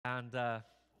and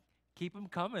keep them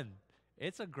coming.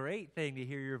 It's a great thing to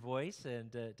hear your voice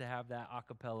and to have that a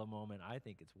cappella moment. I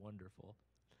think it's wonderful.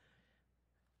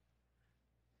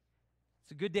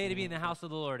 It's a good day to be in the house of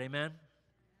the Lord, amen?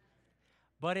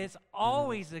 But it's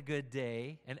always a good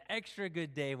day, an extra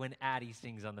good day, when Addie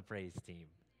sings on the praise team.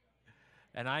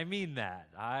 And I mean that.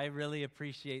 I really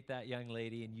appreciate that young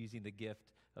lady and using the gift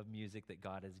of music that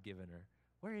God has given her.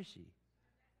 Where is she?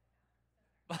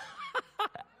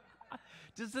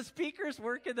 Does the speakers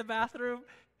work in the bathroom?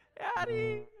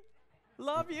 Addie,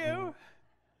 love you.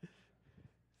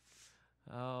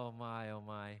 Oh, my, oh,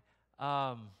 my.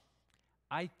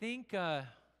 I think, where's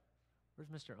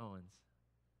Mr. Owens?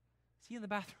 Is he in the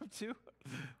bathroom too?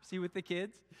 Is he with the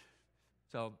kids?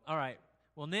 So, all right.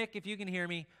 Well, Nick, if you can hear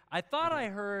me, I thought I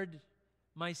heard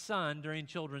my son during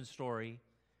children's story.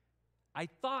 I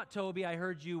thought, Toby, I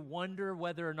heard you wonder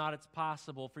whether or not it's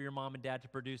possible for your mom and dad to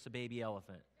produce a baby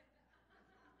elephant.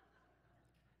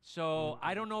 So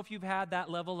I don't know if you've had that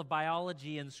level of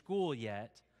biology in school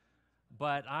yet,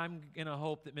 but I'm going to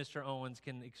hope that Mr. Owens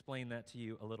can explain that to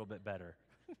you a little bit better.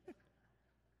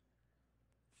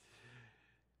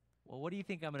 Well, what do you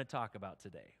think I'm going to talk about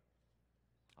today?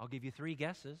 I'll give you 3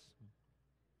 guesses.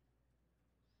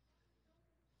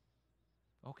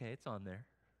 Okay, it's on there.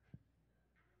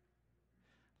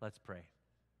 Let's pray.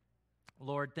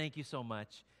 Lord, thank you so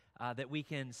much that we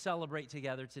can celebrate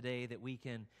together today, that we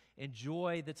can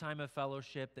enjoy the time of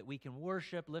fellowship, that we can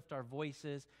worship, lift our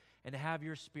voices, and have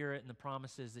your Spirit and the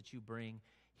promises that you bring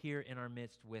here in our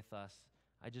midst with us.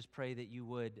 I just pray that you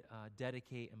would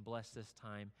dedicate and bless this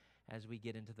time as we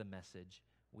get into the message.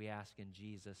 We ask in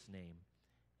Jesus' name,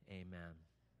 amen.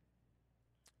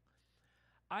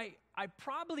 I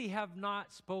probably have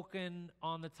not spoken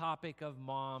on the topic of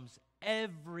moms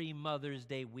every Mother's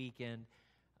Day weekend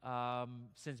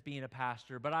since being a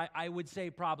pastor, but I would say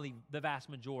probably the vast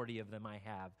majority of them I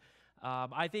have.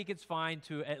 I think it's fine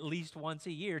to at least once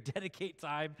a year dedicate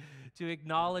time to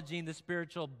acknowledging the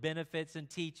spiritual benefits and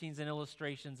teachings and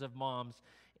illustrations of moms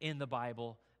in the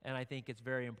Bible, and I think it's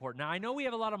very important. Now, I know we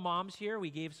have a lot of moms here.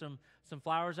 We gave some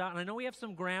flowers out, and I know we have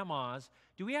some grandmas.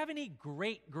 Do we have any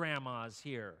great-grandmas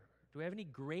here? Do we have any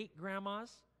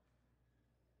great-grandmas?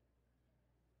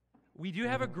 We do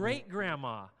have a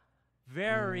great-grandma.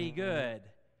 Very good.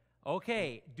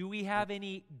 Okay, do we have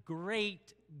any great?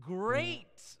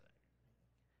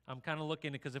 I'm kind of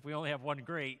looking, because if we only have one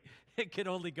great, it can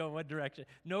only go one direction.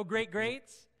 No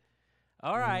great-greats?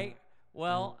 All right.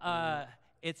 Well,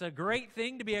 it's a great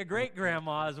thing to be a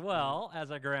great-grandma as well as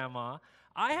a grandma.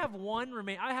 I have a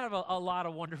lot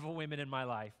of wonderful women in my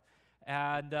life.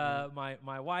 And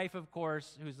my wife, of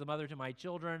course, who's the mother to my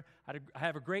children. I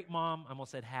have a great mom. I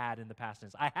almost said had in the past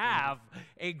tense. I have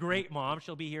a great mom.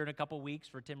 She'll be here in a couple weeks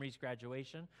for Tim Reed's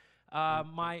graduation.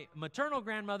 My maternal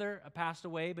grandmother passed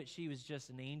away, but she was just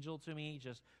an angel to me.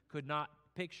 Just could not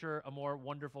picture a more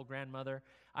wonderful grandmother.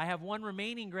 I have one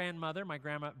remaining grandmother, my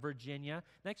grandma Virginia.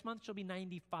 Next month she'll be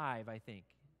 95, I think.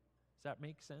 Does that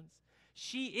make sense?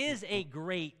 She is a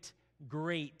great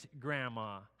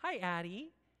grandma. Hi, Addie.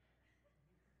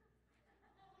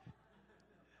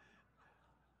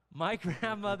 My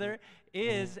grandmother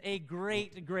is a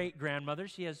great-grandmother.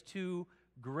 She has 2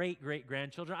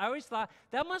 great-grandchildren. I always thought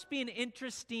that must be an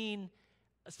interesting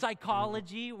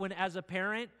psychology when, as a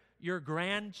parent, your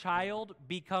grandchild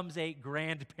becomes a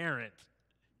grandparent.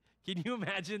 Can you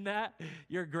imagine that?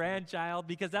 Your grandchild,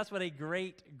 because that's what a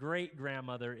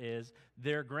great-grandmother is.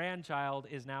 Their grandchild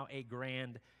is now a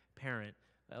grandparent.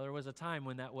 There was a time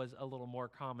when that was a little more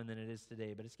common than it is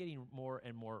today, but it's getting more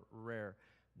and more rare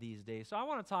these days. So I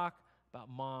want to talk about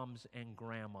moms and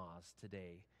grandmas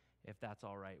today, if that's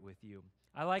all right with you.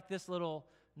 I like this little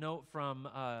note from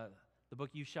the book,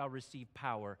 You Shall Receive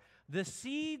Power. The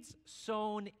seeds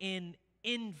sown in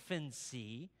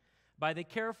infancy by the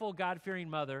careful, God-fearing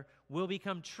mother will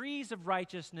become trees of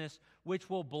righteousness which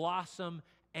will blossom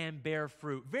and bear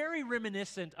fruit. Very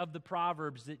reminiscent of the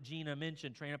Proverbs that Gina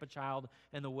mentioned, train up a child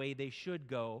in the way they should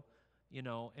go,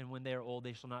 and when they are old,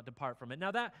 they shall not depart from it.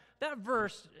 Now, that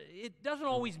verse, it doesn't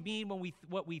always mean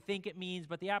what we think it means,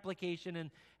 but the application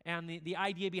and the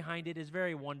idea behind it is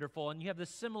very wonderful. And you have the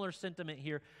similar sentiment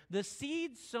here. The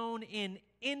seed sown in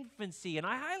infancy, and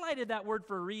I highlighted that word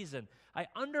for a reason. I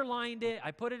underlined it.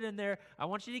 I put it in there. I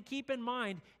want you to keep in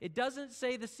mind, it doesn't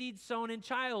say the seed sown in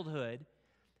childhood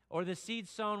or the seed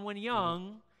sown when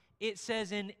young. It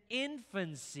says in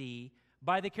infancy,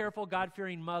 by the careful,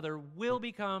 God-fearing mother, will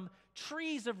become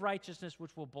trees of righteousness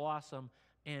which will blossom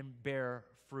and bear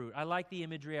fruit. I like the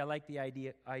imagery. I like the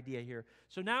idea here.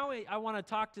 So now I want to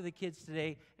talk to the kids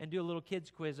today and do a little kids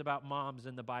quiz about moms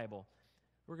in the Bible.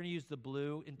 We're going to use the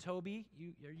blue. And Toby,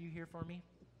 are you here for me?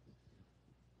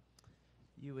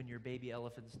 You and your baby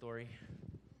elephant story.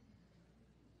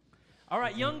 All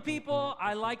right, young people,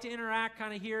 I like to interact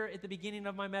kind of here at the beginning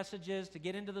of my messages to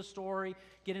get into the story,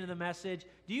 get into the message.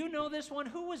 Do you know this one?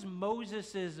 Who was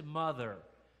Moses' mother?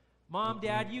 Mom,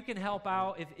 Dad, you can help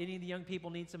out if any of the young people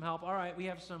need some help. All right, we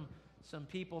have some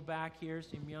people back here,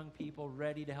 some young people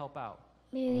ready to help out.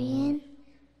 Marianne?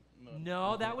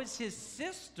 No, that was his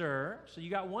sister. So you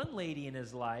got one lady in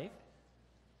his life.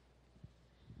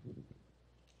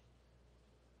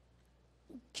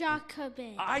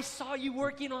 Jochebed. I saw you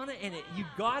working on it, and you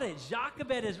got it.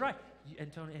 Jochebed is right.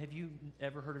 Antonio, have you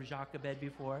ever heard of Jochebed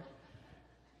before?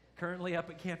 Currently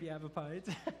up at Camp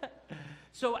Yavapides.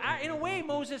 So in a way,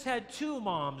 Moses had two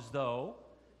moms, though.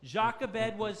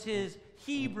 Jochebed was his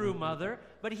Hebrew mother,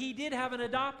 but he did have an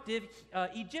adoptive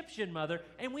Egyptian mother,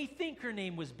 and we think her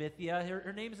name was Bithia.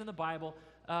 Her name is in the Bible,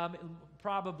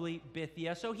 probably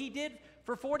Bithia. So he did,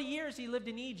 for 40 years, he lived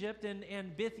in Egypt,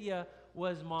 and Bithia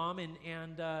was mom,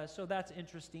 and so that's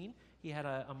interesting. He had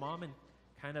a mom and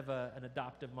kind of an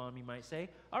adoptive mom, you might say.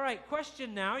 All right,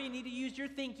 question now. You need to use your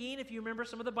thinking if you remember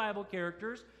some of the Bible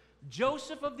characters.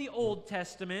 Joseph of the Old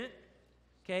Testament,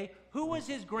 okay, who was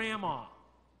his grandma?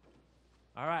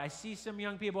 All right, I see some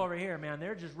young people over here, man.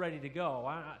 They're just ready to go.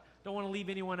 I don't want to leave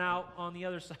anyone out on the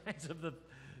other sides of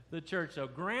the church. So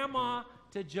grandma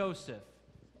to Joseph.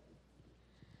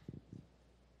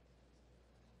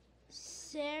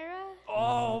 Sarah?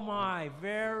 Oh, my.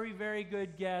 Very, very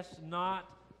good guess. Not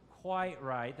quite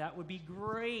right. That would be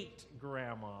great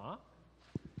grandma. All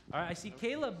right, I see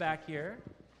Caleb back here,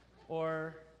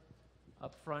 or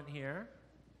up front here.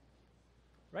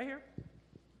 Right here.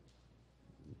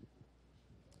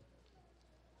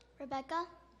 Rebecca?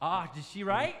 Ah, is she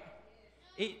right?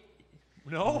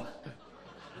 No?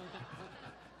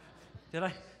 Did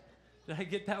I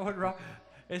get that one wrong?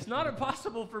 It's not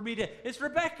impossible for me to. It's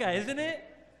Rebecca, isn't it?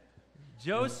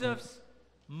 Joseph's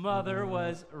mother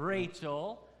was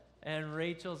Rachel, and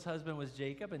Rachel's husband was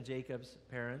Jacob, and Jacob's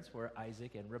parents were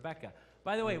Isaac and Rebecca.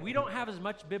 By the way, we don't have as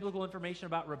much biblical information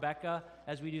about Rebecca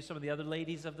as we do some of the other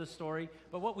ladies of the story,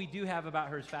 but what we do have about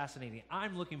her is fascinating.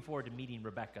 I'm looking forward to meeting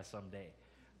Rebecca someday.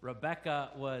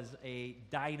 Rebecca was a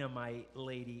dynamite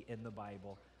lady in the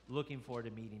Bible. Looking forward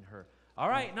to meeting her. All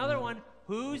right, another one.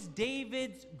 Who's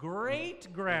David's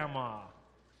great-grandma?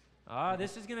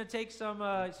 This is going to take some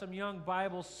young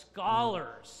Bible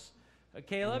scholars.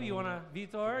 Caleb, you want to,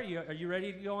 Vitor, are you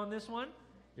ready to go on this one?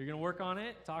 You're going to work on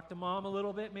it? Talk to Mom a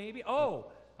little bit, maybe? Oh,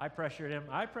 I pressured him.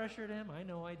 I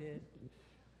know I did.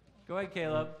 Go ahead,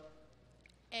 Caleb.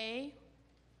 A.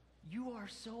 You are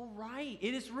so right.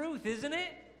 It is Ruth, isn't it?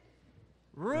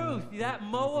 Ruth, that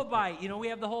Moabite. You know, we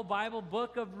have the whole Bible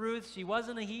book of Ruth. She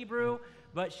wasn't a Hebrew,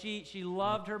 but she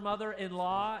loved her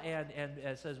mother-in-law, and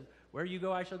it says, where you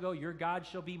go, I shall go. Your God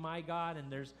shall be my God. And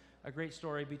there's a great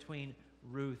story between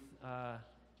Ruth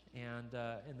and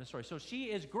in the story. So she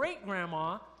is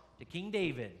great-grandma to King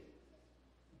David.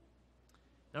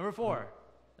 Number 4.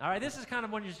 All right, this is kind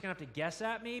of one you're just going to have to guess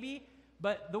at maybe.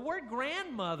 But the word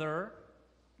grandmother,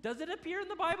 does it appear in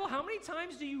the Bible? How many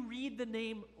times do you read the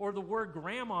name or the word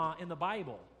grandma in the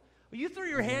Bible? Well, you threw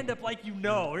your hand up like you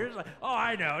know. You're just like, oh,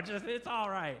 I know. It's all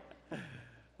right.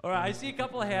 All right, I see a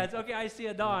couple of heads. Okay, I see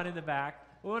Adon in the back.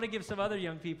 We want to give some other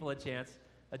young people a chance.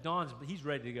 He's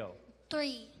ready to go.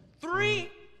 3. 3?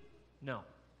 No.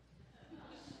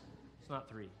 It's not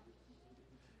 3.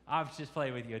 I was just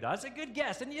playing with you, Adon. It's a good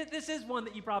guess. And this is one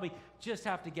that you probably just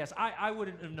have to guess. I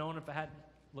wouldn't have known if I hadn't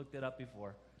looked it up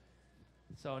before.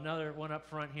 So another one up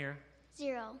front here.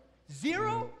 0.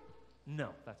 0? No,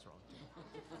 that's wrong.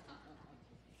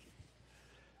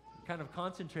 Kind of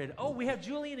concentrated. Oh, we have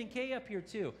Julian and Kay up here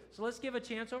too. So let's give a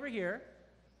chance over here.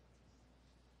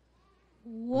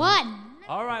 1.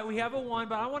 All right, we have a 1,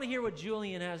 but I want to hear what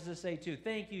Julian has to say too.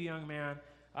 Thank you, young man.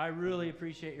 I really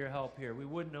appreciate your help here. We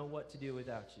wouldn't know what to do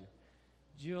without you.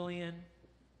 Julian.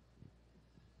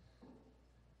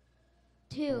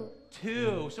 2.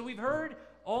 2. So we've heard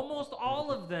almost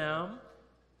all of them,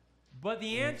 but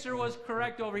the answer was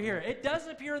correct over here. It does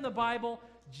appear in the Bible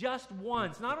just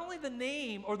once. Not only the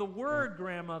name or the word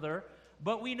grandmother,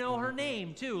 but we know her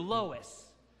name too, Lois.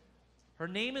 Her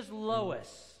name is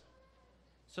Lois.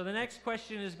 So the next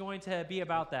question is going to be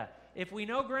about that. If we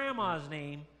know grandma's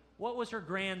name, what was her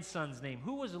grandson's name?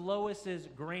 Who was Lois's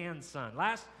grandson?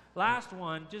 Last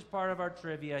one, just part of our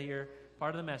trivia here,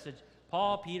 part of the message.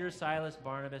 Paul, Peter, Silas,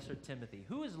 Barnabas, or Timothy.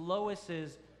 Who is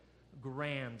Lois's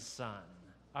grandson?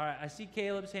 All right, I see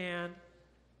Caleb's hand.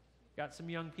 Got some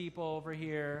young people over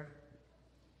here.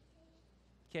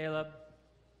 Caleb?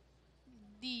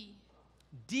 D.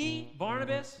 D,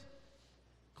 Barnabas.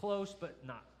 Close, but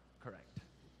not correct.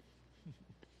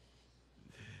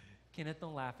 Kenneth,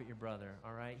 don't laugh at your brother,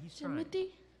 all right? He's Timothy. trying.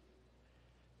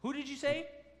 Who did you say?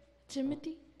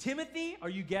 Timothy. Timothy? Are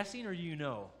you guessing or do you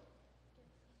know?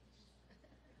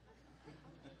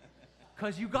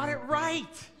 Because you got it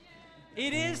right.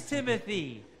 It is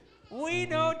Timothy. We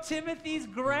know Timothy's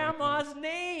grandma's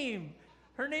name.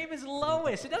 Her name is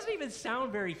Lois. It doesn't even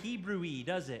sound very Hebrew-y,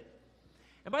 does it?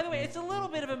 And by the way, it's a little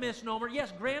bit of a misnomer.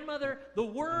 Yes, grandmother, the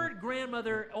word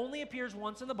grandmother only appears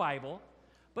once in the Bible,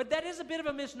 but that is a bit of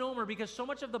a misnomer because so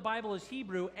much of the Bible is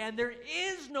Hebrew, and there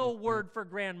is no word for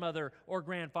grandmother or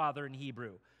grandfather in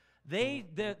Hebrew.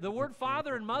 The word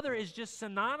father and mother is just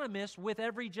synonymous with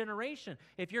every generation.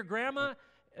 If your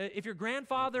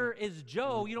grandfather is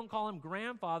Joe, you don't call him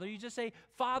grandfather. You just say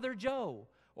Father Joe.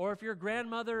 Or if your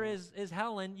grandmother is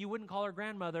Helen, you wouldn't call her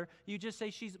grandmother. You just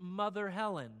say she's Mother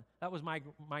Helen. That was my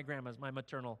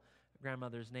maternal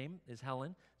grandmother's name is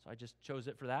Helen, so I just chose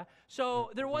it for that.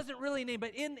 So there wasn't really a name,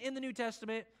 but in the New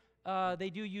Testament, they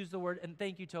do use the word, and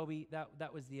thank you, Toby.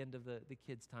 That was the end of the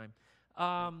kids' time.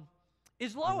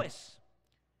 Is Lois.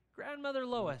 Grandmother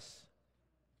Lois.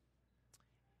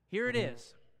 Here it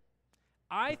is.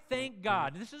 I thank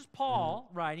God. This is Paul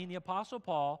writing, the Apostle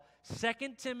Paul, 2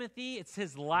 Timothy. It's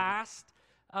his last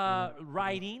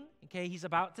writing. Okay, he's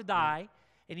about to die.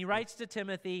 And he writes to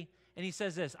Timothy, and he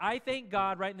says this, I thank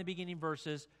God, right in the beginning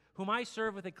verses, whom I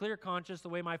serve with a clear conscience the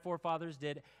way my forefathers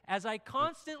did, as I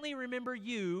constantly remember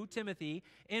you, Timothy,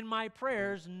 in my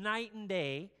prayers night and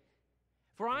day,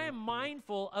 for I am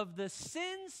mindful of the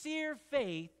sincere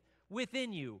faith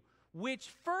within you, which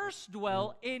first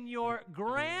dwell in your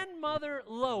grandmother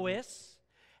Lois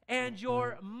and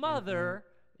your mother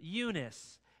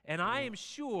Eunice. And I am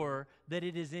sure that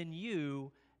it is in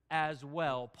you as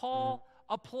well. Paul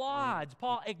applauds,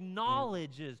 Paul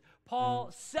acknowledges,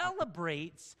 Paul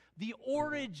celebrates the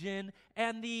origin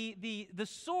and the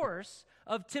source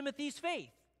of Timothy's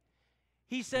faith.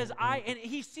 He says, and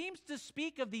he seems to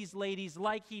speak of these ladies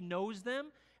like he knows them,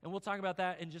 and we'll talk about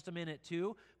that in just a minute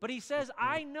too. But he says,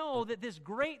 I know that this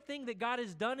great thing that God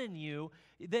has done in you,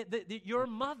 that your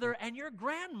mother and your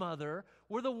grandmother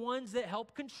were the ones that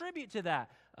helped contribute to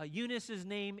that. Eunice's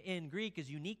name in Greek is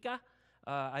Unica.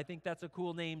 I think that's a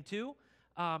cool name too.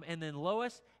 And then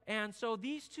Lois. And so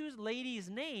these two ladies'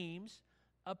 names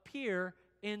appear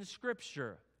in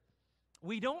Scripture.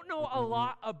 We don't know a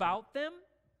lot about them.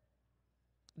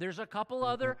 There's a couple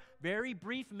other very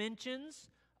brief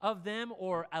mentions of them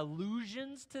or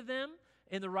allusions to them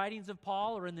in the writings of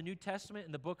Paul or in the New Testament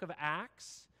in the book of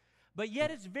Acts. But yet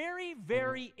it's very,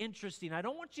 very interesting. I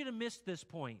don't want you to miss this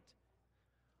point.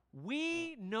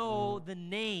 We know the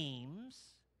names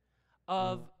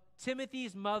of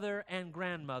Timothy's mother and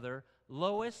grandmother,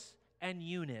 Lois and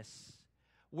Eunice,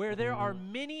 where there are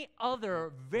many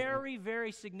other very,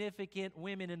 very significant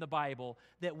women in the Bible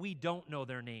that we don't know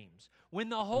their names. When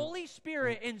the Holy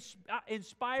Spirit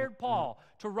inspired Paul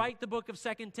to write the book of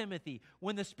 2 Timothy,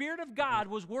 when the Spirit of God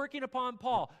was working upon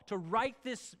Paul to write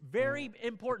this very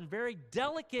important, very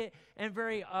delicate, and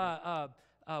very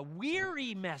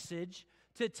weary message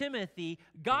to Timothy,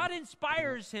 God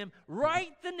inspires him,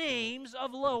 write the names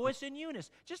of Lois and Eunice.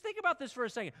 Just think about this for a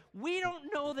second. We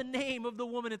don't know the name of the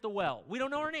woman at the well. We don't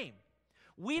know her name.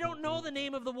 We don't know the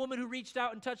name of the woman who reached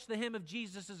out and touched the hem of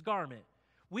Jesus' garment.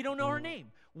 We don't know her name.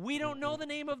 We don't know the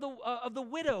name of the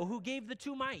widow who gave the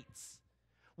 2 mites.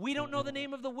 We don't know the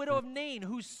name of the widow of Nain,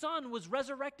 whose son was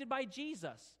resurrected by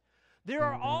Jesus. There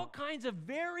are all kinds of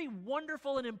very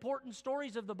wonderful and important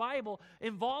stories of the Bible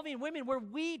involving women where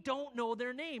we don't know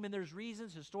their name. And there's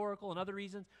reasons, historical and other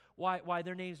reasons, why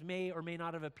their names may or may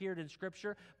not have appeared in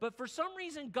Scripture. But for some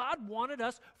reason, God wanted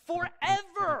us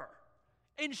forever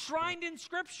enshrined in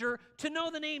Scripture to know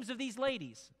the names of these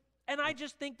ladies. And I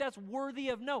just think that's worthy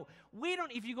of note.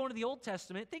 If you go into the Old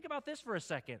Testament, think about this for a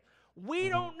second. We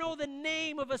don't know the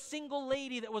name of a single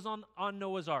lady that was on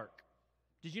Noah's Ark.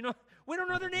 Did you know? We don't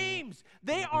know their names.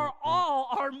 They are all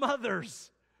our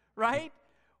mothers, right?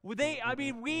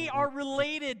 We are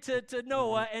related to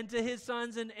Noah and to his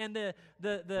sons and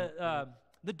the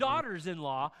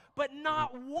daughters-in-law, but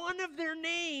not one of their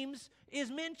names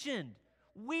is mentioned.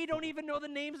 We don't even know the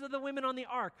names of the women on the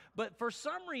ark. But for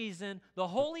some reason, the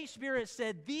Holy Spirit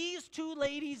said these 2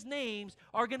 ladies' names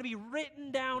are going to be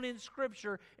written down in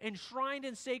Scripture, enshrined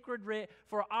in sacred writ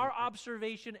for our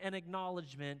observation and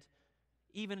acknowledgement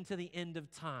even until the end of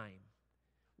time.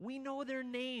 We know their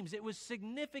names. It was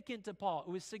significant to Paul.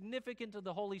 It was significant to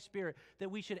the Holy Spirit that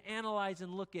we should analyze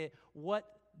and look at what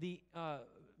the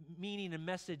meaning and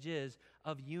message is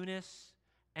of Eunice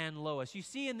and Lois. You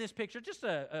see in this picture just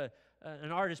a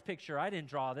an artist picture. I didn't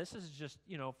draw this. This is just,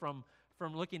 from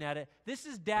looking at it. This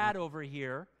is Dad over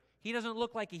here. He doesn't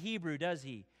look like a Hebrew, does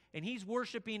he? And he's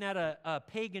worshiping at a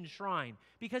pagan shrine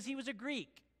because he was a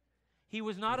Greek. He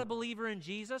was not a believer in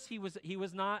Jesus. He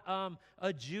was not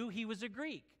a Jew. He was a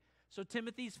Greek. So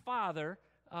Timothy's father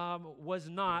was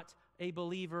not a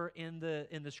believer in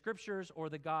the Scriptures or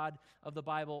the God of the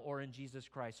Bible or in Jesus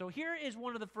Christ. So here is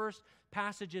one of the first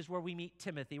passages where we meet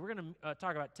Timothy. We're going to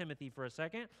talk about Timothy for a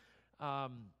second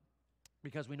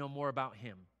because we know more about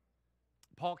him.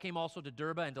 Paul came also to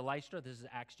Derbe and to Lystra. This is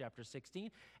Acts chapter 16.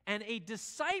 And a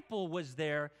disciple was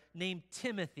there named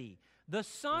Timothy, the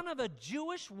son of a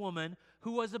Jewish woman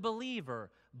who was a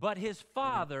believer, but his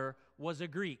father was a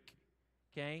Greek.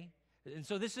 Okay? And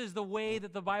so this is the way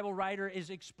that the Bible writer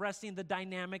is expressing the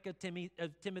dynamic of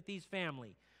Timothy's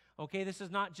family. Okay, this is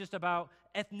not just about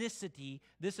ethnicity.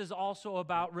 This is also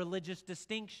about religious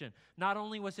distinction. Not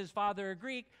only was his father a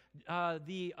Greek,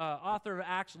 the author of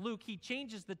Acts, Luke, he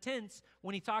changes the tense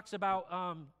when he talks about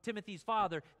Timothy's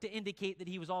father to indicate that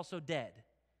he was also dead.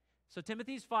 So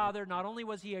Timothy's father, not only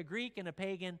was he a Greek and a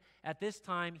pagan at this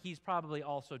time, he's probably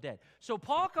also dead. So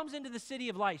Paul comes into the city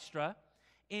of Lystra.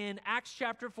 In Acts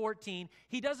chapter 14,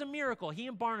 he does a miracle. He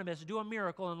and Barnabas do a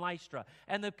miracle in Lystra.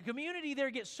 And the community there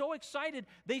gets so excited,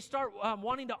 they start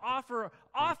wanting to offer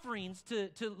offerings to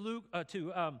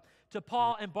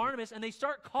Paul and Barnabas, and they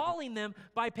start calling them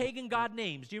by pagan god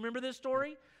names. Do you remember this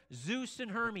story? Zeus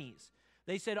and Hermes.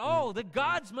 They said, oh, the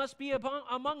gods must be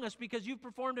among us because you've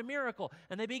performed a miracle.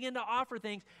 And they begin to offer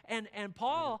things. And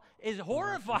Paul is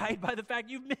horrified by the fact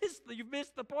you've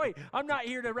missed the point. I'm not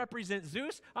here to represent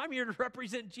Zeus. I'm here to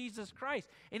represent Jesus Christ.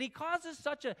 And it causes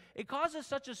such a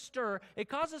stir, it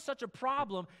causes such a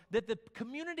problem that the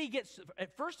community gets,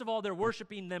 first of all, they're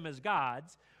worshiping them as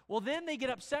gods. Well, then they get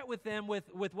upset with them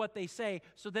with what they say,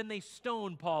 so then they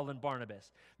stone Paul and Barnabas.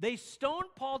 They stoned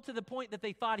Paul to the point that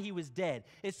they thought he was dead.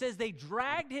 It says they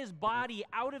dragged his body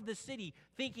out of the city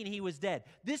thinking he was dead.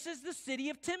 This is the city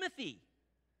of Timothy.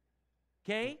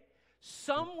 Okay?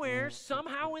 Somewhere,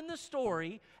 somehow in the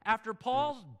story, after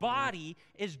Paul's body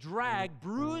is dragged,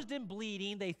 bruised and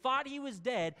bleeding, they thought he was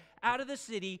dead, out of the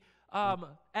city.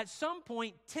 At some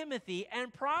point, Timothy,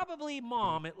 and probably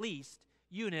mom at least,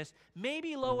 Eunice,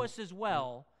 maybe Lois as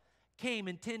well, came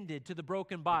and tended to the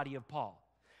broken body of Paul.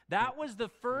 That was the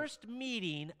first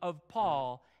meeting of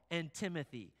Paul and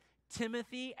Timothy.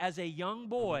 Timothy, as a young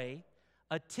boy,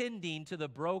 attending to the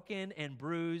broken and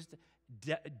bruised,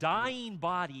 dying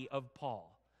body of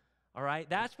Paul. All right?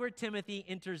 That's where Timothy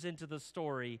enters into the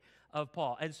story of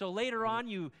Paul. And so later on,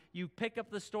 you pick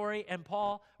up the story, and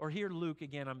Paul, or here Luke,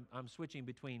 again, I'm switching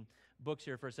between books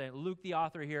here for a second. Luke, the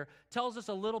author here, tells us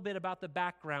a little bit about the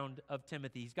background of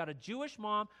Timothy. He's got a Jewish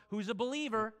mom who's a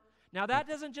believer. Now, that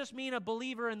doesn't just mean a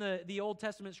believer in the Old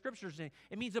Testament scriptures.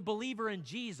 It means a believer in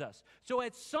Jesus. So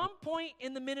at some point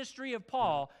in the ministry of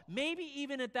Paul, maybe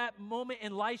even at that moment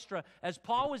in Lystra, as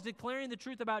Paul was declaring the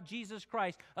truth about Jesus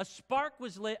Christ, a spark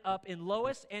was lit up in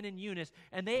Lois and in Eunice,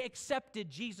 and they accepted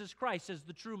Jesus Christ as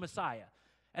the true Messiah.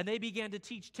 And they began to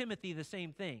teach Timothy the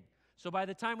same thing. So by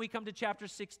the time we come to chapter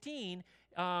 16,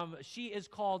 she is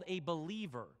called a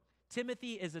believer.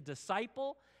 Timothy is a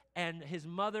disciple, and his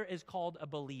mother is called a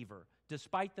believer,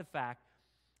 despite the fact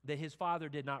that his father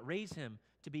did not raise him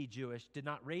to be Jewish, did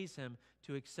not raise him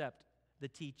to accept the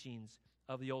teachings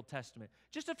of the Old Testament.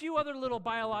 Just a few other little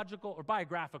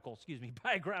biographical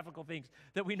things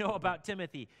that we know about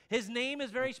Timothy. His name is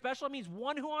very special. It means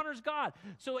one who honors God.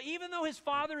 So even though his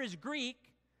father is Greek,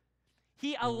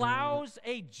 he allows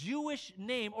a Jewish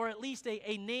name, or at least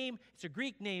a name, it's a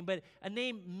Greek name, but a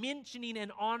name mentioning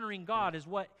and honoring God is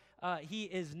what he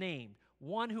is named.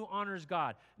 One who honors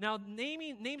God. Now,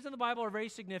 names in the Bible are very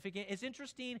significant. It's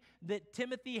interesting that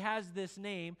Timothy has this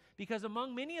name because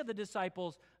among many of the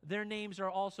disciples, their names are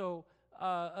also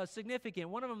significant.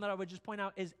 One of them that I would just point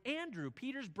out is Andrew.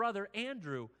 Peter's brother,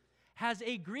 Andrew, has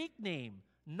a Greek name,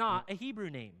 not a Hebrew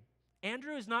name.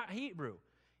 Andrew is not Hebrew.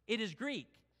 It is Greek.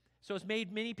 So it's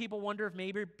made many people wonder if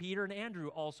maybe Peter and Andrew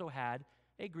also had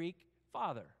a Greek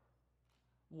father.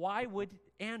 Why would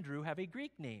Andrew have a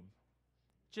Greek name?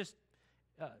 Just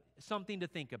something to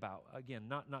think about. Again,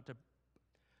 not to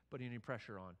put any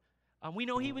pressure on. We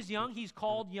know he was young. He's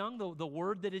called young. The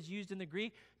word that is used in the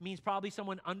Greek means probably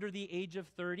someone under the age of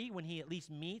 30 when he at least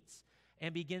meets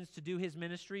and begins to do his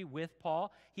ministry with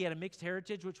Paul. He had a mixed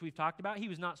heritage, which we've talked about. He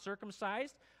was not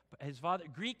circumcised. His father,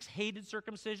 Greeks hated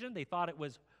circumcision. They thought it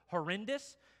was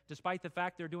horrendous. despite the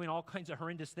fact they're doing all kinds of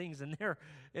horrendous things in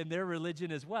their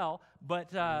religion as well.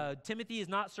 But Timothy is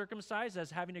not circumcised.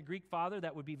 As having a Greek father,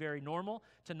 that would be very normal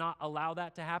to not allow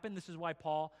that to happen. This is why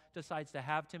Paul decides to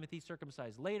have Timothy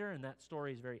circumcised later, and that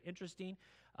story is very interesting.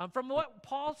 From what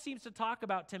Paul seems to talk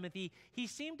about Timothy, he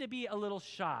seemed to be a little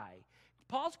shy.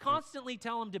 Paul's constantly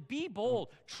telling him to be bold.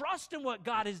 Trust in what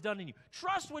God has done in you.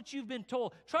 Trust what you've been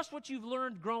told. Trust what you've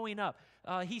learned growing up.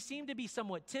 He seemed to be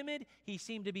somewhat timid. He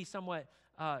seemed to be somewhat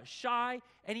shy.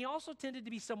 And he also tended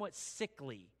to be somewhat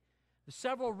sickly. There's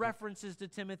several references to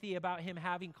Timothy about him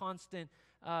having constant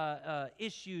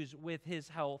issues with his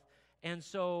health. And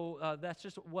so that's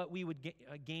just what we would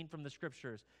gain from the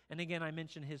Scriptures. And again, I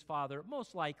mentioned his father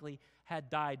most likely had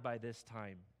died by this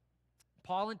time.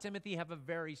 Paul and Timothy have a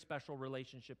very special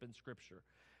relationship in Scripture,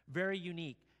 very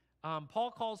unique.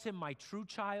 Paul calls him my true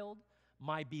child,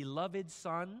 my beloved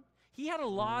son. He had a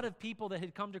lot of people that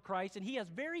had come to Christ, and he has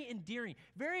very endearing,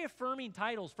 very affirming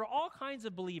titles for all kinds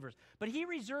of believers. But he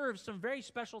reserves some very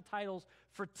special titles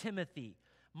for Timothy.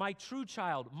 My true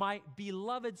child, my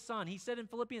beloved son. He said in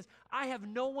Philippians, I have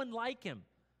no one like him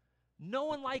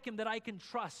that I can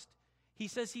trust. He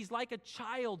says he's like a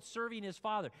child serving his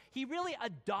father. He really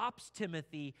adopts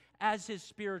Timothy as his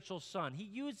spiritual son. He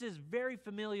uses very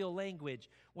familial language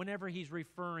whenever he's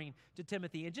referring to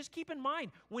Timothy. And just keep in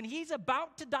mind, when he's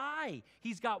about to die,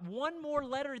 he's got one more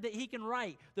letter that he can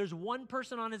write. There's one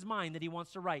person on his mind that he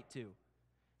wants to write to,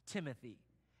 Timothy.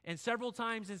 And several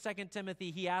times in 2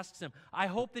 Timothy, he asks him, I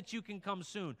hope that you can come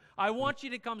soon. I want you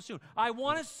to come soon. I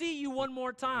want to see you one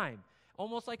more time.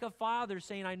 Almost like a father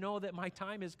saying, I know that my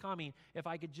time is coming. If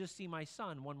I could just see my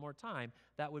son one more time,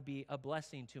 that would be a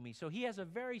blessing to me. So he has a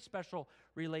very special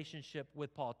relationship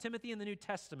with Paul. Timothy in the New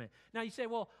Testament. Now you say,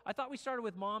 well, I thought we started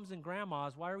with moms and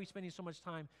grandmas. Why are we spending so much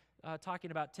time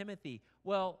talking about Timothy?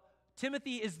 Well,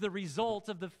 Timothy is the result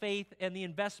of the faith and the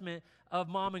investment of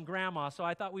mom and grandma. So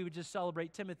I thought we would just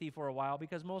celebrate Timothy for a while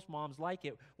because most moms like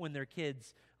it when their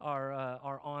kids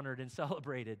are honored and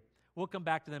celebrated. We'll come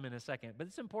back to them in a second, but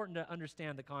it's important to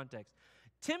understand the context.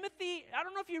 Timothy, I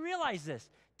don't know if you realize this,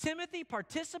 Timothy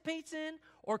participates in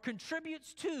or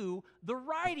contributes to the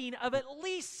writing of at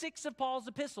least 6 of Paul's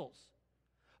epistles.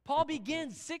 Paul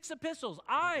begins 6 epistles.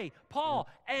 I, Paul,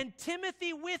 and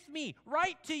Timothy with me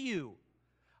write to you.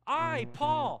 I,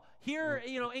 Paul, here,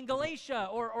 in Galatia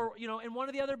or in one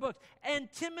of the other books, and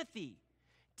Timothy.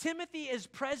 Timothy is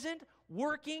present,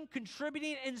 working,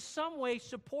 contributing, in some way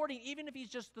supporting, even if he's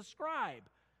just the scribe,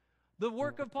 the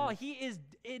work of Paul. He is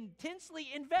intensely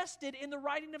invested in the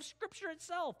writing of Scripture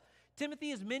itself. Timothy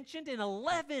is mentioned in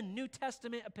 11 New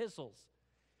Testament epistles.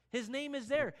 His name is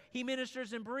there. He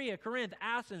ministers in Berea, Corinth,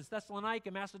 Athens,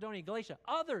 Thessalonica, Macedonia, Galatia,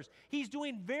 others. He's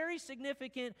doing very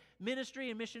significant ministry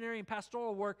and missionary and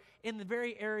pastoral work in the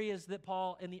very areas that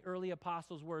Paul and the early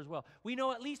apostles were as well. We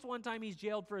know at least one time he's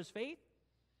jailed for his faith.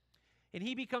 And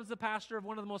he becomes the pastor of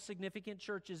one of the most significant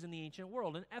churches in the ancient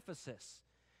world, in Ephesus.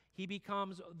 He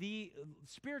becomes the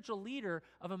spiritual leader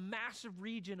of a massive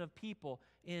region of people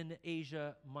in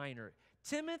Asia Minor.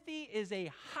 Timothy is a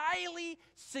highly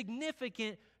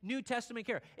significant New Testament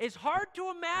character. It's hard to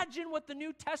imagine what the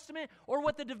New Testament or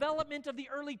what the development of the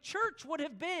early church would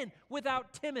have been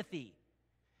without Timothy.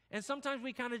 And sometimes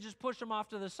we kind of just push him off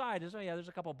to the side. Oh yeah, there's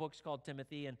a couple books called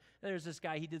Timothy, and there's this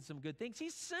guy, he did some good things.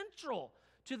 He's central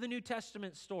to the New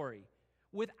Testament story.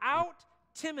 Without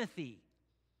Timothy,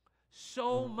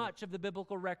 so much of the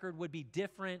biblical record would be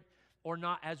different or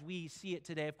not as we see it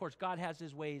today. Of course, God has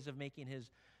his ways of making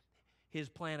his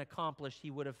plan accomplished. He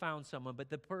would have found someone,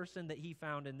 but the person that he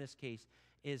found in this case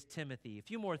is Timothy. A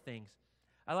few more things.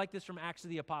 I like this from Acts of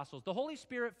the Apostles. The Holy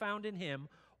Spirit found in him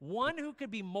one who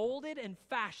could be molded and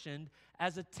fashioned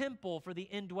as a temple for the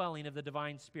indwelling of the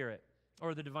divine Spirit,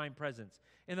 or the divine presence.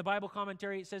 In the Bible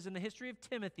commentary, it says, in the history of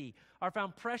Timothy are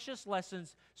found precious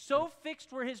lessons, so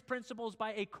fixed were his principles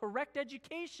by a correct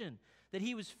education that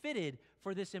he was fitted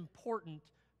for this important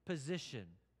position.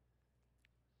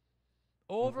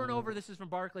 Over and over, this is from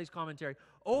Barclay's commentary,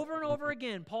 over and over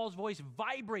again, Paul's voice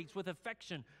vibrates with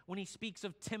affection when he speaks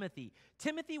of Timothy.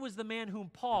 Timothy was the man whom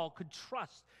Paul could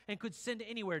trust and could send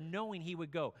anywhere knowing he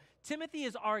would go. Timothy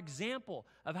is our example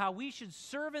of how we should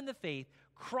serve in the faith.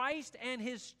 Christ and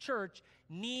his church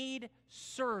need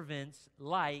servants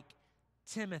like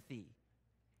Timothy.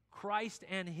 Christ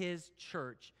and his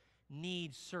church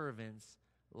need servants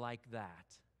like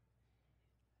that.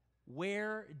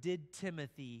 Where did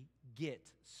Timothy get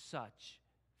such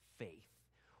faith?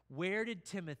 Where did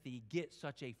Timothy get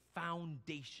such a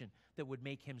foundation that would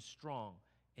make him strong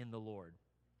in the Lord?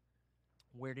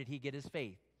 Where did he get his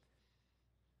faith?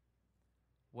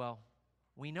 Well,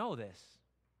 we know this.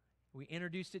 We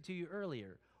introduced it to you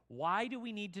earlier. Why do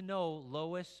we need to know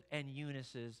Lois and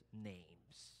Eunice's names?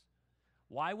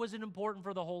 Why was it important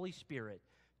for the Holy Spirit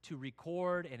to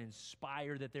record and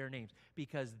inspire that their names?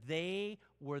 Because they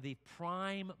were the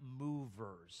prime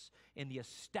movers in the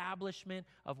establishment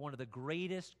of one of the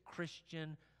greatest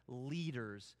Christian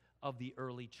leaders of the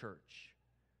early church.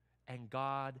 And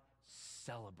God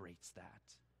celebrates that.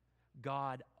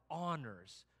 God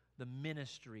honors the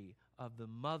ministry of the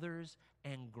mothers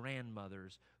and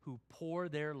grandmothers who pour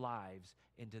their lives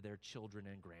into their children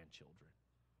and grandchildren.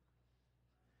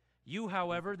 You,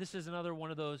 however, this is another one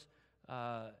of those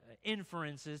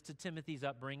inferences to Timothy's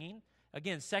upbringing.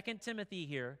 Again, 2 Timothy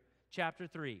here, chapter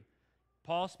 3.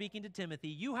 Paul speaking to Timothy,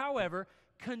 you, however,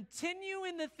 continue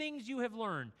in the things you have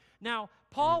learned. Now,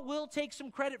 Paul will take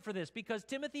some credit for this because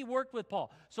Timothy worked with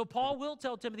Paul. So Paul will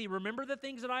tell Timothy, remember the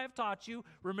things that I have taught you.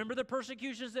 Remember the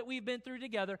persecutions that we've been through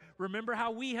together. Remember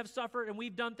how we have suffered and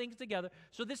we've done things together.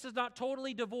 So this is not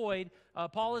totally devoid.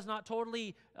 Paul is not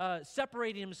totally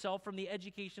separating himself from the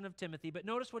education of Timothy. But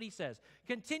notice what he says.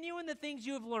 Continue in the things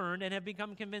you have learned and have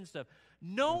become convinced of,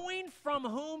 knowing from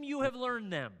whom you have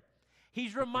learned them.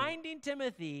 He's reminding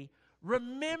Timothy,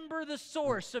 remember the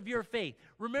source of your faith.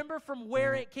 Remember from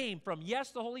where it came from.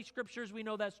 Yes, the Holy Scriptures, we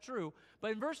know that's true.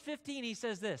 But in verse 15, he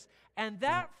says this, and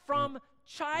that from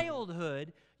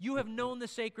childhood you have known the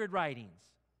sacred writings.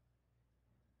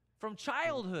 From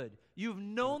childhood, you've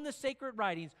known the sacred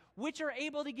writings, which are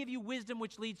able to give you wisdom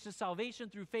which leads to salvation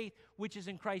through faith, which is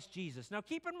in Christ Jesus. Now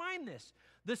keep in mind this.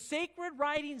 The sacred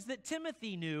writings that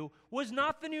Timothy knew was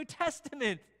not the New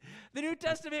Testament. The New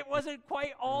Testament wasn't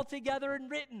quite all together and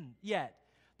written yet.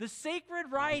 The sacred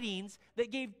writings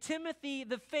that gave Timothy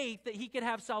the faith that he could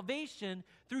have salvation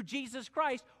through Jesus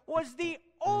Christ was the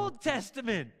Old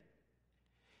Testament.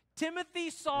 Timothy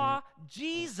saw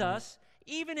Jesus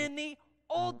even in the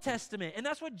Old Testament, and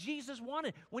that's what Jesus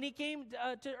wanted. When he came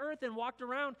to earth and walked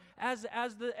around as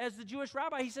the Jewish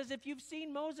rabbi, he says, if you've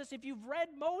seen Moses, if you've read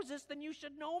Moses, then you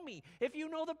should know me. If you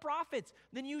know the prophets,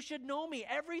 then you should know me.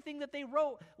 Everything that they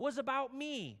wrote was about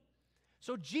me.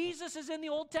 So Jesus is in the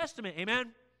Old Testament,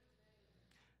 amen?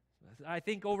 I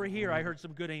think over here I heard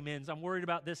some good amens. I'm worried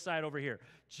about this side over here.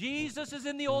 Jesus is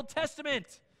in the Old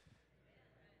Testament.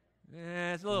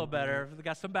 It's a little better. We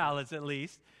got some balance at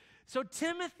least. So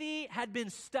Timothy had been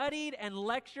studied and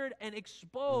lectured and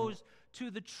exposed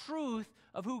to the truth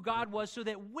of who God was, so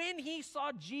that when he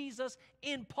saw Jesus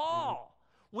in Paul,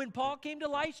 when Paul came to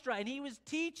Lystra and he was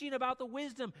teaching about the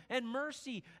wisdom and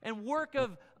mercy and work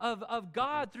of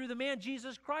God through the man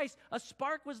Jesus Christ, a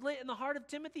spark was lit in the heart of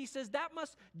Timothy. He says,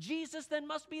 Jesus then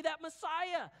must be that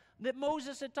Messiah that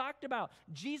Moses had talked about.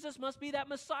 Jesus must be that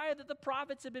Messiah that the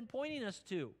prophets had been pointing us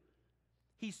to.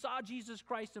 He saw Jesus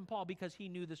Christ in Paul because he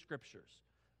knew the Scriptures.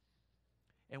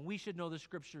 And we should know the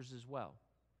Scriptures as well.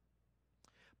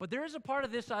 But there is a part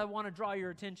of this I want to draw your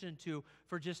attention to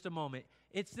for just a moment.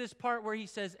 It's this part where he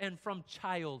says, and from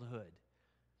childhood.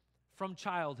 From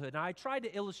childhood. Now, I tried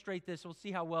to illustrate this. We'll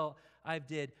see how well I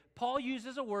did. Paul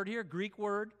uses a word here, Greek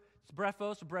word. It's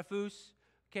brephos,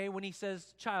 okay, when he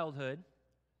says childhood.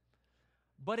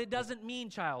 But it doesn't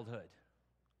mean childhood.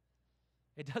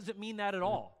 It doesn't mean that at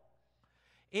all.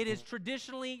 It is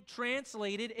traditionally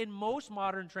translated in most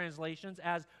modern translations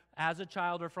as a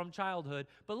child or from childhood.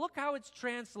 But look how it's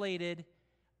translated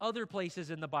other places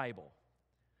in the Bible.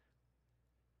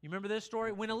 You remember this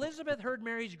story? When Elizabeth heard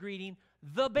Mary's greeting,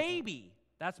 the baby,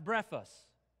 that's brephos,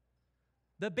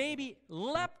 the baby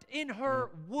leapt in her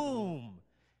womb.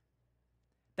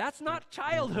 That's not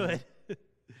childhood.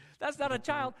 That's not a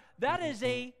child. That is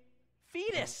a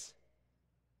fetus.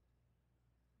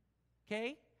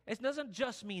 Okay? It doesn't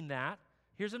just mean that.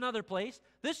 Here's another place.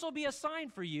 This will be a sign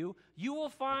for you. You will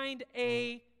find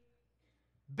a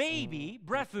baby,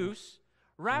 brephos,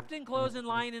 wrapped in clothes and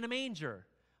lying in a manger.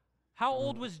 How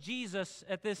old was Jesus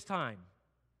at this time?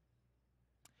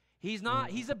 He's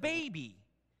a baby.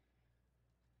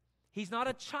 He's not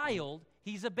a child,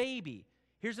 he's a baby.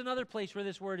 Here's another place where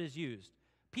this word is used.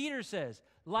 Peter says,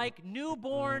 like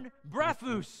newborn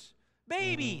brephos,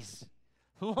 babies,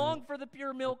 long for the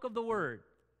pure milk of the word.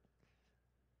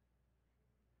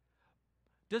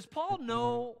 Does Paul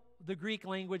know the Greek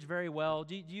language very well?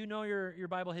 Do you know your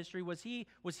Bible history? Was he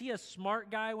a smart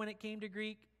guy when it came to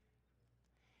Greek?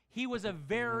 He was a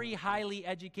very highly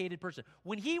educated person.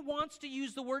 When he wants to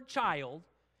use the word child,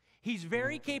 he's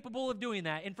very capable of doing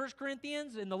that. In 1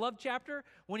 Corinthians, in the love chapter,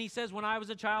 when he says, when I was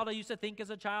a child, I used to think as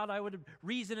a child, I would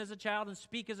reason as a child and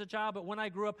speak as a child, but when I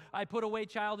grew up, I put away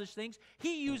childish things.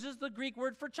 He uses the Greek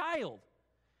word for child.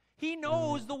 He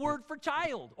knows the word for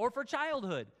child or for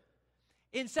childhood.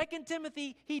 In 2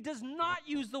 Timothy, he does not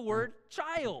use the word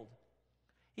child.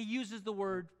 He uses the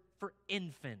word for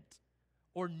infant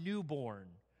or newborn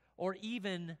or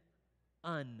even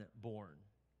unborn.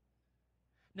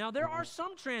 Now, there are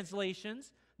some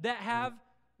translations that have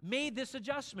made this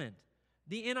adjustment.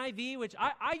 The NIV, which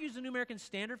I use the New American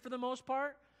Standard for the most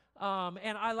part,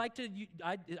 and I like to,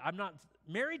 I'm not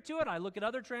married to it. I look at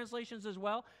other translations as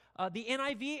well. The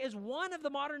NIV is one of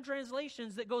the modern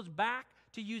translations that goes back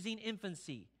to using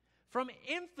infancy. From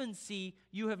infancy,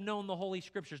 you have known the Holy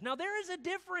Scriptures. Now, there is a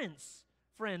difference,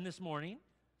 friend, this morning,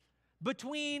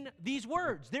 between these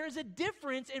words. There is a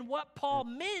difference in what Paul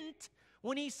meant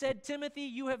when he said, Timothy,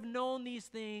 you have known these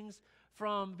things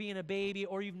from being a baby,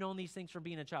 or you've known these things from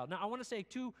being a child. Now, I want to say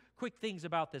two quick things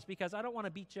about this, because I don't want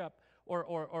to beat you up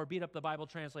or beat up the Bible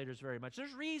translators very much.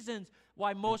 There's reasons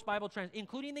why most Bible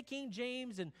including the King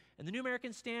James and the New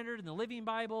American Standard and the Living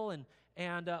Bible and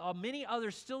many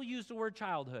others still use the word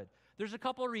childhood. There's a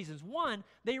couple of reasons. One,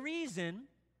 they reason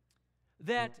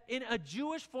that in a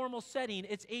Jewish formal setting,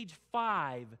 it's age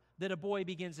 5 that a boy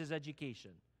begins his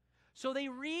education. So they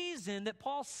reason that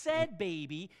Paul said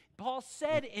baby, Paul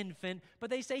said infant, but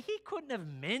they say he couldn't have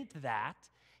meant that.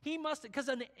 He must, because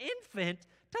an infant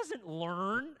doesn't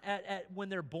learn when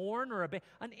they're born or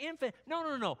an infant.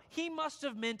 No. He must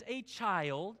have meant a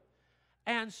child,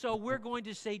 and so we're going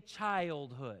to say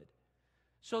childhood.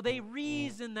 So they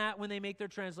reason that when they make their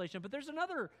translation. But there's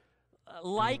another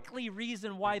likely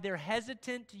reason why they're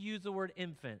hesitant to use the word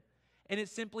infant, and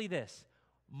it's simply this.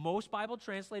 Most Bible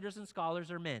translators and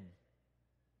scholars are men.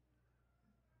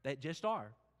 They just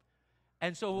are.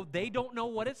 And so they don't know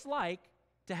what it's like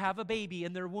to have a baby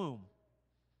in their womb.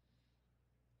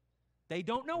 They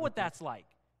don't know what that's like.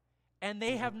 And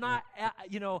they have not,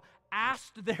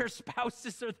 asked their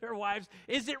spouses or their wives,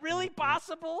 is it really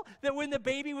possible that when the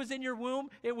baby was in your womb,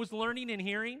 it was learning and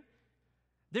hearing?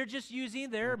 They're just using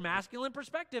their masculine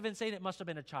perspective and saying it must have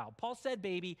been a child. Paul said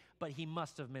baby, but he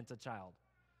must have meant a child.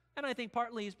 And I think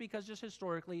partly it's because just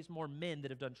historically it's more men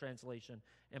that have done translation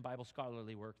and Bible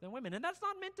scholarly work than women. And that's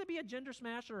not meant to be a gender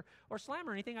smash or slam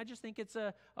or anything. I just think it's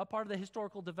a part of the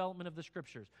historical development of the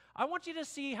Scriptures. I want you to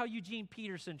see how Eugene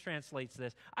Peterson translates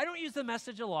this. I don't use the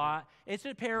Message a lot. It's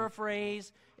a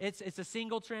paraphrase. It's a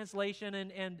single translation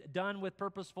and done with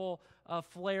purposeful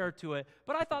flair to it.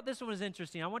 But I thought this one was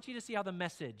interesting. I want you to see how the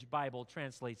Message Bible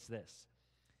translates this.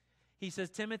 He says,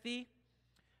 Timothy,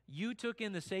 you took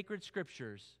in the sacred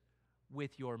Scriptures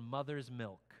with your mother's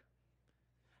milk.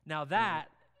 Now that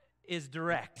is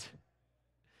direct.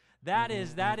 That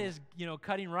is,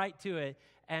 cutting right to it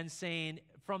and saying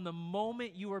from the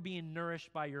moment you were being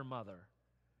nourished by your mother,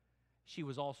 she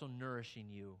was also nourishing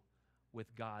you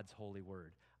with God's holy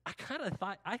word. I kind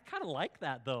of like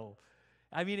that though.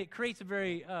 I mean, it creates a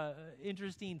very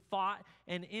interesting thought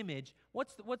and image.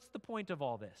 What's the point of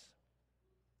all this?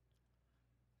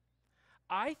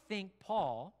 I think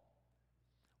Paul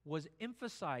was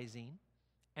emphasizing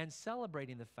and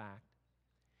celebrating the fact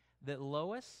that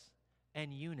Lois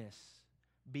and Eunice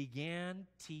began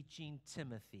teaching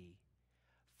Timothy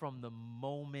from the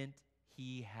moment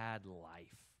he had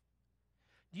life.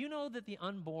 Do you know that the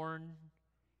unborn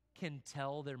can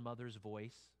tell their mother's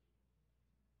voice?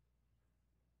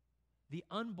 The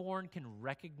unborn can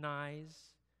recognize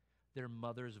their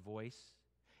mother's voice.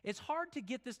 It's hard to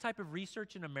get this type of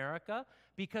research in America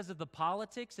because of the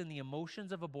politics and the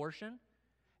emotions of abortion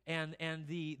and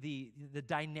the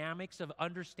dynamics of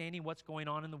understanding what's going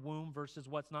on in the womb versus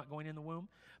what's not going in the womb.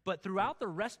 But throughout the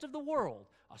rest of the world,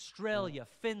 Australia,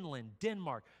 Finland,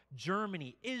 Denmark,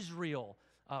 Germany, Israel,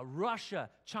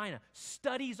 Russia, China,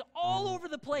 studies all over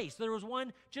the place. There was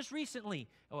one just recently,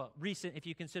 recent if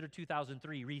you consider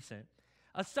 2003 recent,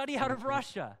 a study out of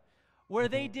Russia where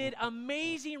they did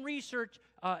amazing research,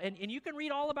 and you can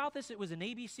read all about this. It was in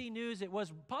ABC News. It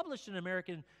was published in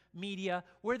American media,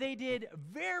 where they did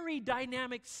very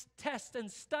dynamic tests and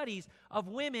studies of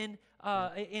women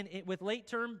with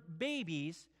late-term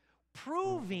babies,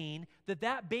 proving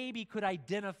that baby could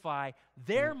identify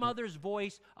their mother's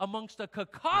voice amongst a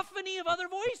cacophony of other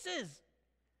voices.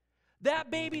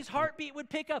 That baby's heartbeat would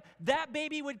pick up. That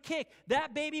baby would kick.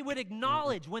 That baby would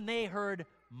acknowledge when they heard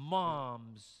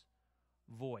mom's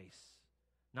voice.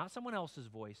 Not someone else's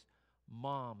voice,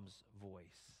 mom's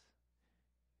voice.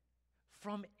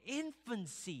 From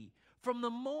infancy, from the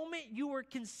moment you were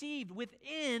conceived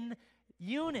within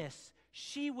Eunice,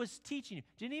 she was teaching you.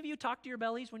 Did any of you talk to your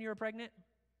bellies when you were pregnant?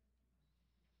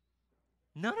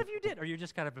 None of you did, or you're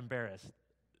just kind of embarrassed.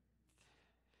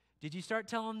 Did you start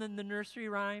telling them the nursery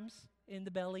rhymes in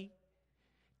the belly?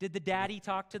 Did the daddy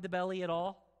talk to the belly at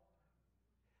all?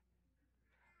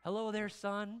 Hello there,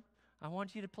 son. I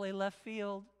want you to play left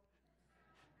field.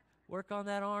 Work on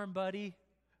that arm, buddy.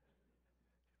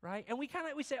 right? And we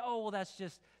say, oh, well, that's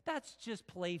just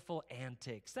playful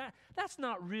antics. That's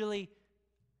not really.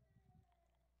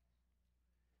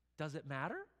 Does it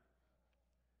matter?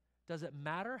 Does it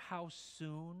matter how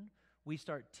soon we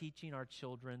start teaching our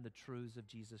children the truths of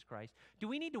Jesus Christ? Do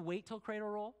we need to wait till cradle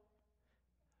roll?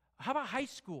 How about high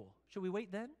school? Should we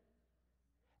wait then?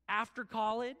 After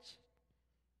college?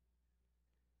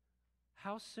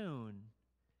 How soon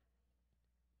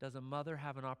does a mother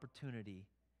have an opportunity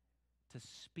to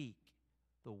speak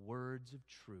the words of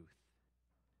truth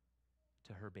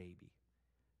to her baby?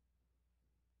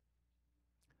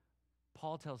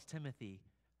 Paul tells Timothy,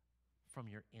 from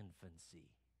your infancy,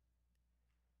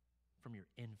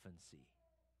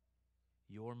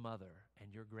 your mother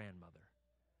and your grandmother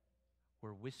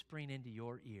were whispering into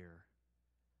your ear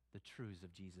the truths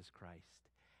of Jesus Christ.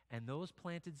 And those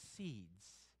planted seeds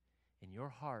in your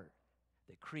heart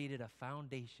that created a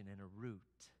foundation and a root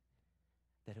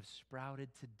that have sprouted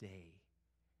today,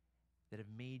 that have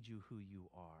made you who you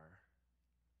are.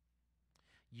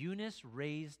 Eunice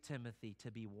raised Timothy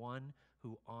to be one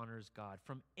who honors God.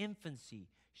 From infancy,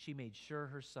 she made sure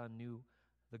her son knew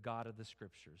the God of the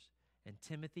Scriptures. And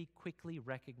Timothy quickly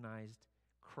recognized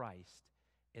Christ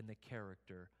in the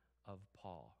character of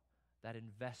Paul. That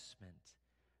investment,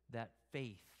 that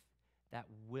faith, that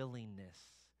willingness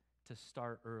to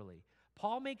start early.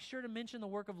 Paul makes sure to mention the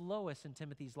work of Lois in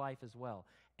Timothy's life as well,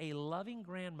 a loving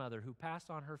grandmother who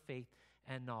passed on her faith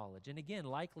and knowledge. And again,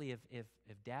 likely if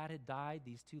dad had died,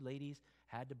 these two ladies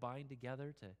had to bind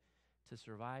together to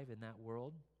survive in that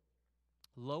world.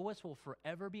 Lois will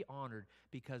forever be honored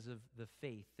because of the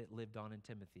faith that lived on in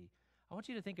Timothy. I want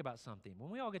you to think about something. When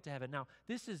we all get to heaven, now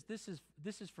this is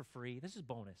for free. This is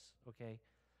bonus, okay?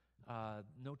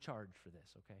 No charge for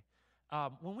this, okay?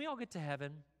 When we all get to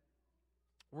heaven,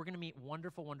 we're going to meet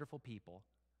wonderful, wonderful people.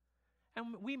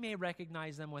 And we may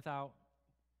recognize them without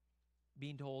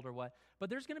being told or what. But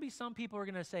there's going to be some people who are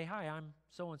going to say, hi, I'm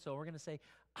so-and-so. We're going to say,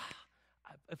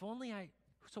 if only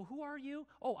so who are you?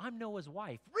 Oh, I'm Noah's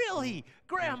wife. Really?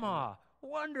 Grandma.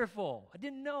 Wonderful. I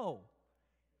didn't know.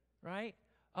 Right?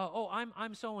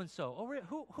 I'm so-and-so.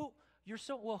 Oh, who? You're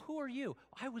well, who are you?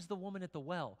 I was the woman at the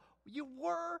well. You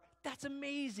were? That's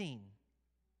amazing.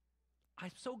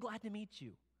 I'm so glad to meet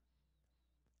you.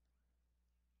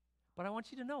 But I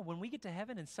want you to know, when we get to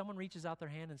heaven and someone reaches out their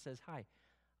hand and says, hi,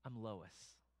 I'm Lois,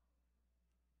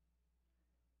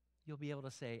 you'll be able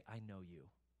to say, I know you.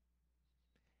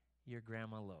 You're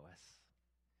Grandma Lois.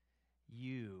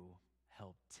 You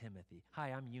helped Timothy.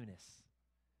 Hi, I'm Eunice.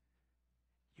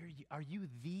 Are you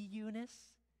the Eunice?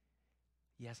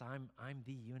 Yes, I'm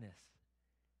the Eunice.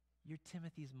 You're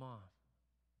Timothy's mom.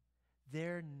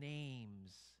 Their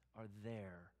names are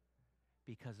there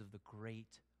because of the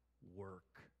great work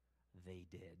they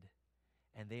did.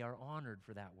 And they are honored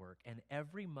for that work. And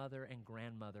every mother and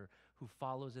grandmother who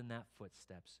follows in that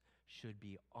footsteps should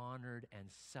be honored and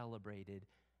celebrated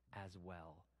as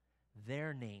well.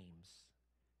 Their names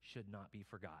should not be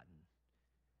forgotten.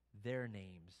 Their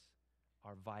names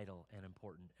are vital and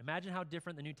important. Imagine how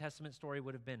different the New Testament story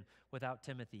would have been without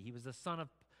Timothy. He was a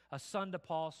son to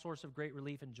Paul, source of great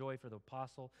relief and joy for the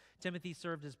apostle. Timothy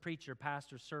served as preacher,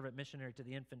 pastor, servant, missionary to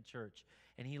the infant church,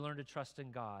 and he learned to trust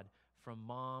in God from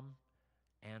mom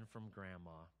and from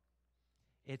grandma.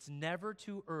 It's never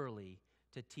too early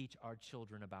to teach our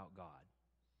children about God.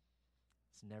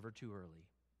 It's never too early.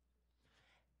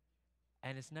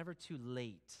 And it's never too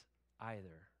late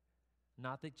either.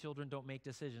 Not that children don't make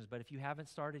decisions, but if you haven't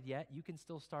started yet, you can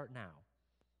still start now.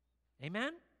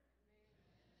 Amen?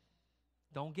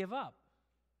 Don't give up.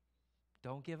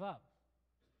 Don't give up.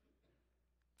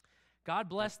 God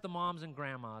bless the moms and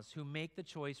grandmas who make the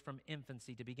choice from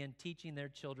infancy to begin teaching their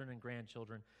children and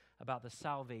grandchildren about the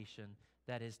salvation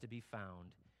that is to be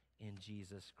found in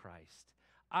Jesus Christ.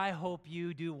 I hope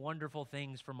you do wonderful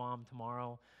things for mom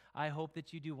tomorrow. I hope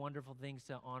that you do wonderful things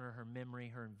to honor her memory,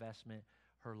 her investment,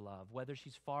 her love. Whether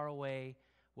she's far away,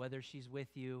 whether she's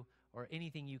with you, or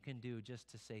anything you can do just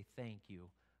to say thank you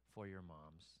for your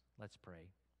moms. Let's pray.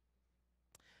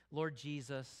 Lord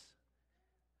Jesus,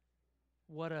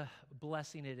 what a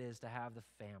blessing it is to have the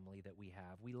family that we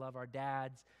have. We love our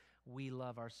dads. We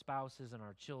love our spouses and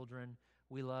our children.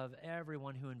 We love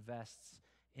everyone who invests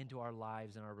into our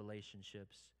lives and our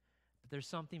relationships. But there's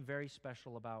something very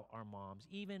special about our moms.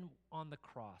 Even on the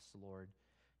cross, Lord,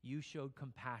 you showed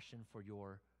compassion for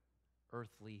your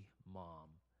earthly mom.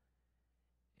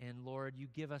 And Lord, you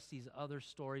give us these other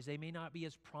stories. They may not be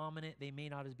as prominent. They may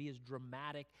not be as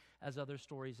dramatic as other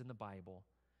stories in the Bible.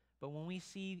 But when we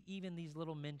see even these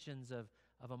little mentions of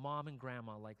a mom and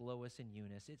grandma like Lois and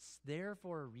Eunice, it's there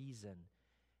for a reason.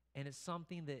 And it's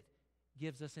something that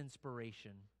gives us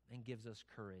inspiration and gives us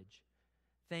courage.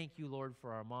 Thank you, Lord,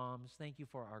 for our moms. Thank you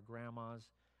for our grandmas,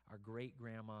 our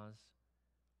great-grandmas.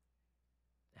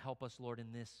 Help us, Lord,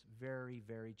 in this very,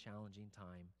 very challenging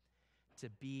time to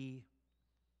be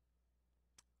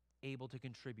able to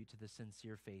contribute to the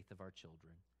sincere faith of our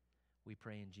children. We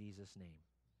pray in Jesus' name.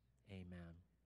 Amen.